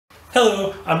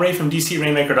Hello, I'm Ray from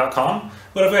DCRainmaker.com.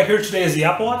 What I've got here today is the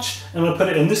Apple Watch. I'm going to put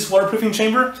it in this waterproofing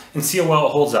chamber and see how well it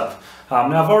holds up.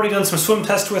 Now I've already done some swim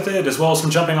tests with it as well as some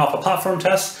jumping off a platform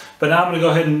tests, but now I'm going to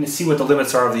go ahead and see what the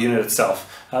limits are of the unit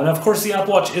itself. Now of course the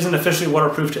Apple Watch isn't officially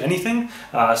waterproof to anything,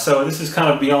 so this is kind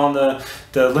of beyond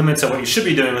the limits of what you should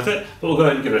be doing with it, but we'll go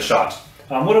ahead and give it a shot.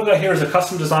 What I've got here is a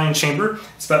custom designed chamber.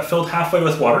 It's about filled halfway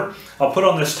with water. I'll put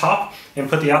on this top and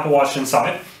put the Apple Watch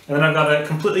inside. And then I've got a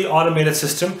completely automated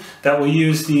system that will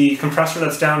use the compressor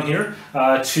that's down here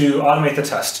to automate the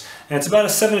test. And it's about a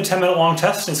 7 to 10 minute long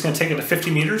test, and it's going to take it to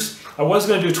 50 meters. I was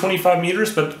going to do 25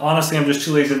 meters, but honestly I'm just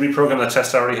too lazy to reprogram the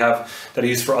test I already have that I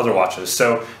use for other watches.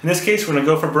 So in this case we're going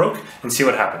to go for broke and see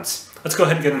what happens. Let's go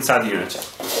ahead and get inside the unit,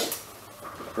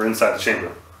 or inside the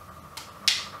chamber.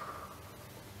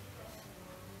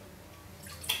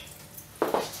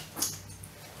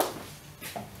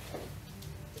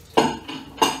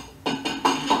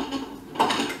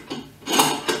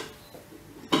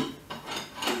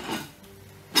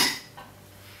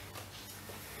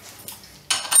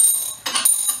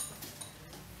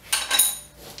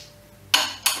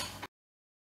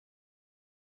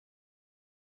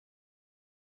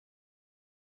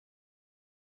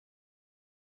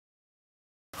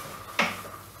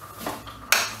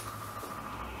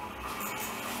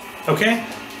 Okay,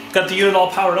 got the unit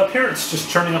all powered up here. It's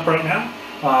just turning up right now.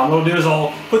 What I'll do is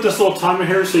I'll put this little timer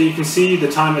here so you can see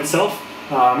the time itself.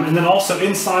 And then also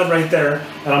inside right there,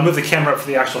 and I'll move the camera up for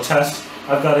the actual test,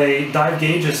 I've got a dive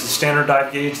gauge. It's a standard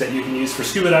dive gauge that you can use for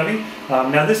scuba diving.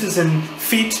 Now this is in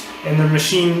feet and the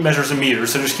machine measures in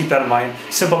meters, so just keep that in mind.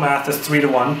 Simple math is 3 to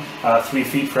 1, 3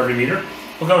 feet for every meter.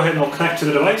 We'll go ahead and we'll connect to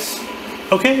the device.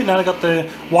 Okay, now I got the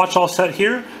watch all set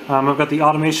here. I've got the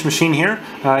automation machine here.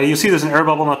 You'll see there's an air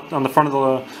bubble on the front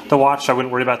of the watch. I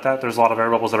wouldn't worry about that. There's a lot of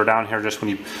air bubbles that are down here just when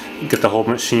you get the whole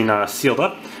machine sealed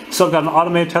up. So I've got an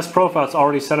automated test profile. It's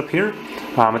already set up here.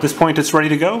 At this point it's ready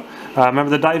to go. Remember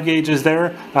the dive gauge is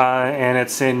there and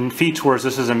it's in feet, whereas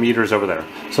this is in meters over there.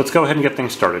 So let's go ahead and get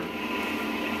things started.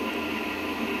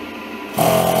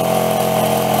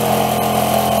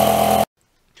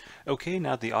 Okay,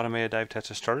 now the automated dive test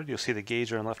has started. You'll see the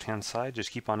gauge on the left hand side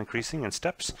just keep on increasing in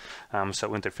steps. So it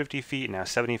went to 50 feet, now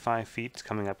 75 feet, it's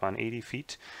coming up on 80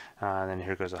 feet. Then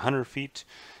here goes 100 feet,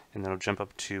 and then it'll jump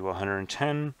up to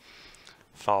 110,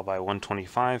 followed by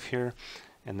 125 here,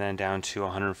 and then down to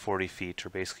 140 feet, or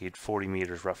basically 40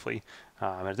 meters roughly.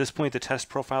 At this point the test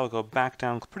profile will go back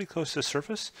down pretty close to the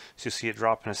surface, so you'll see it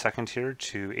drop in a second here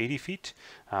to 80 feet.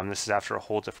 This is after it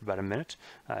holds it for about a minute.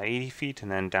 80 feet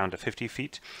and then down to 50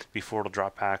 feet before it'll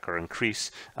drop back or increase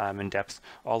in depth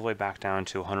all the way back down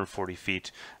to 140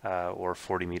 feet or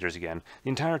 40 meters again. The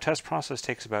entire test process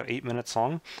takes about 8 minutes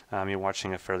long. You're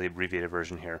watching a fairly abbreviated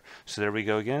version here. So there we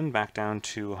go again, back down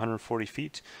to 140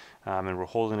 feet, and we're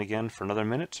holding again for another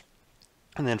minute.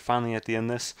 And then finally at the end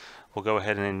of this, we'll go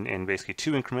ahead and in basically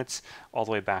 2 increments all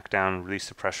the way back down, release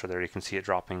the pressure there. You can see it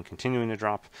dropping, continuing to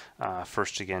drop,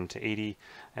 first again to 80,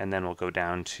 and then we'll go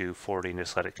down to 40 and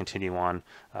just let it continue on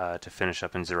to finish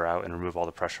up and zero out and remove all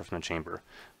the pressure from the chamber.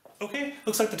 Okay,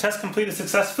 looks like the test completed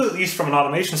successfully, at least from an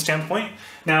automation standpoint.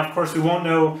 Now, of course, we won't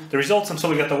know the results until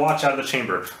we get the watch out of the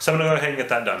chamber. So I'm going to go ahead and get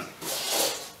that done.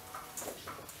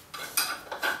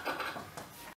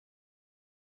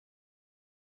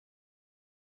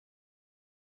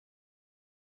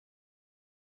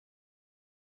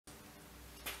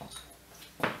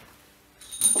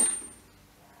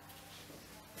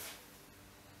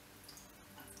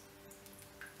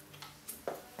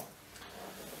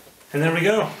 And there we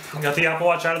go. I got the Apple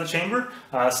Watch out of the chamber.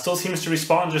 Still seems to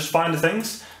respond just fine to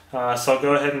things. So I'll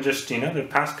go ahead and just, the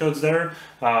passcode's there.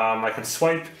 I can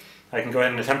swipe. I can go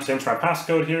ahead and attempt to enter my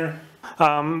passcode here.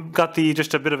 Got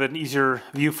just a bit of an easier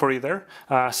view for you there.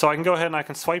 So I can go ahead and I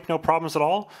can swipe, no problems at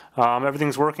all.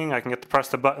 Everything's working. I can press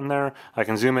the button there. I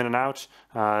can zoom in and out.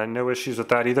 No issues with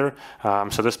that either.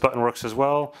 So this button works as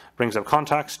well. Brings up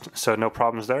contacts, so no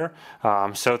problems there.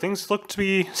 So things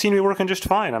seem to be working just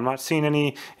fine. I'm not seeing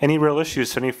any real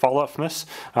issues, any follow-up from this.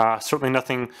 Certainly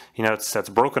nothing that's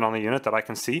broken on the unit that I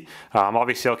can see.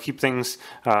 Obviously I'll keep an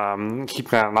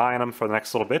eye on them for the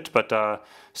next little bit, but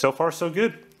so far so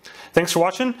good. Thanks for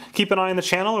watching. Keep an eye on the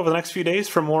channel over the next few days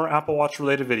for more Apple Watch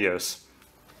related videos.